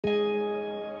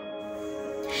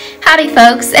Howdy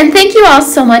folks, and thank you all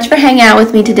so much for hanging out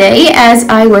with me today as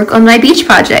I work on my beach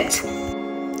project.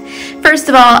 First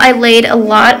of all, I laid a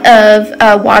lot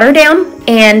of water down,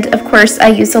 and of course I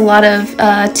used a lot of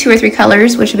 2 or 3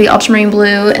 colors, which would be ultramarine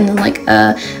blue, and then like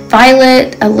a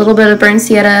violet, a little bit of burnt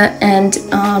sienna, and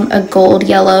a gold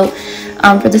yellow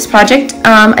for this project.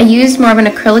 I used more of an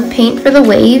acrylic paint for the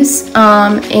waves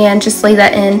and just lay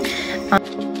that in.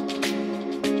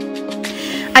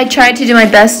 I tried to do my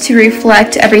best to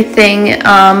reflect everything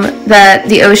that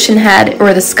the ocean had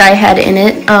or the sky had in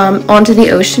it onto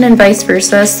the ocean and vice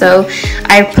versa. So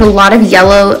I put a lot of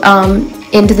yellow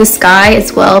into the sky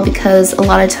as well, because a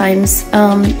lot of times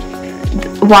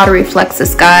water reflects the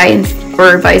sky,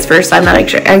 or vice versa. I'm not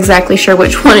exactly sure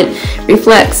which one it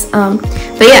reflects.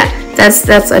 But yeah,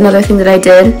 that's another thing that I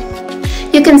did.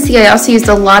 You can see I also used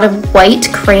a lot of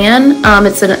white crayon.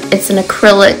 It's an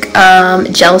acrylic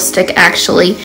gel stick actually,